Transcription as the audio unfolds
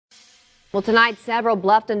Well, tonight, several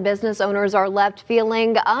Bluffton business owners are left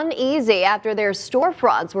feeling uneasy after their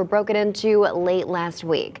storefronts were broken into late last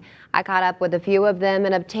week. I caught up with a few of them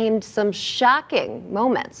and obtained some shocking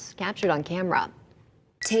moments captured on camera.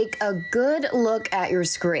 Take a good look at your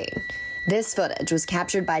screen. This footage was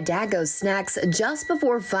captured by Dago's Snacks just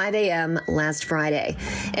before 5 a.m. last Friday.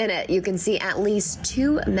 In it, you can see at least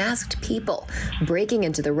 2 masked people breaking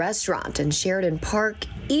into the restaurant in Sheridan Park,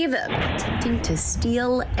 even attempting to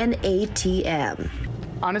steal an ATM.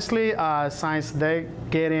 Honestly, since they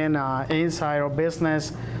get in inside our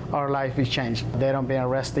business, our life is changed. They don't been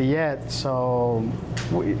arrested yet, so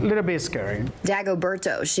a little bit scary.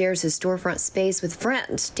 Dagoberto shares his storefront space with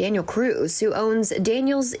friend Daniel Cruz, who owns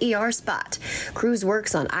Daniel's ER Spot. Cruz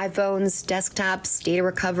works on iPhones, desktops, data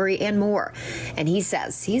recovery, and more. And he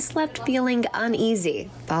says he's left feeling uneasy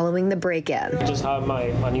following the break-in. Just have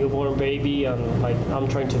my newborn baby, and I'm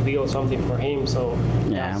trying to build something for him, so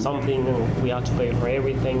yeah, something, and we have to pay for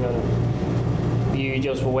everything, and you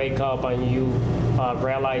just wake up and you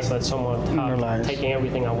realize that someone taking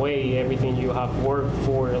everything away, everything you have worked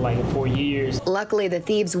for like 4 years. Luckily, the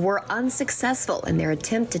thieves were unsuccessful in their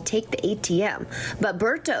attempt to take the ATM, but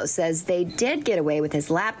Berto says they did get away with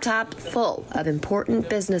his laptop full of important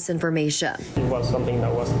business information. It was something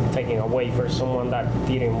that was taken away for someone that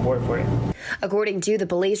didn't work for it. According to the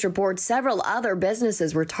police report, several other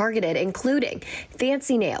businesses were targeted, including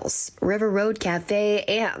Fancy Nails, River Road Cafe,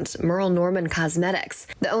 and Merle Norman Cosmetics.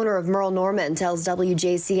 The owner of Merle Norman tells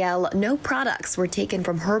WJCL no products were taken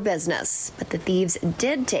from her business, but the thieves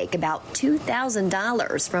did take about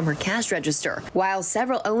 $2,000 from her cash register. While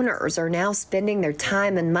several owners are now spending their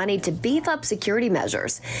time and money to beef up security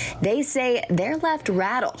measures, they say they're left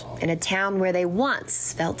rattled in a town where they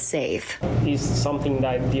once felt safe. It's something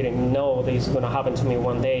that I didn't know is going to happen to me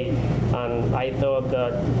one day, and I thought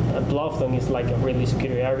that Bluffton is like a really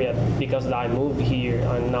secure area because I moved here,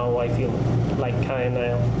 and now I feel like kind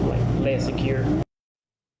of like less secure.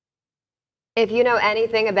 If you know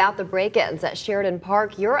anything about the break-ins at Sheridan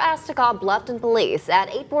Park, you're asked to call Bluffton Police at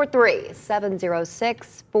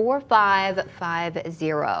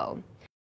 843-706-4550.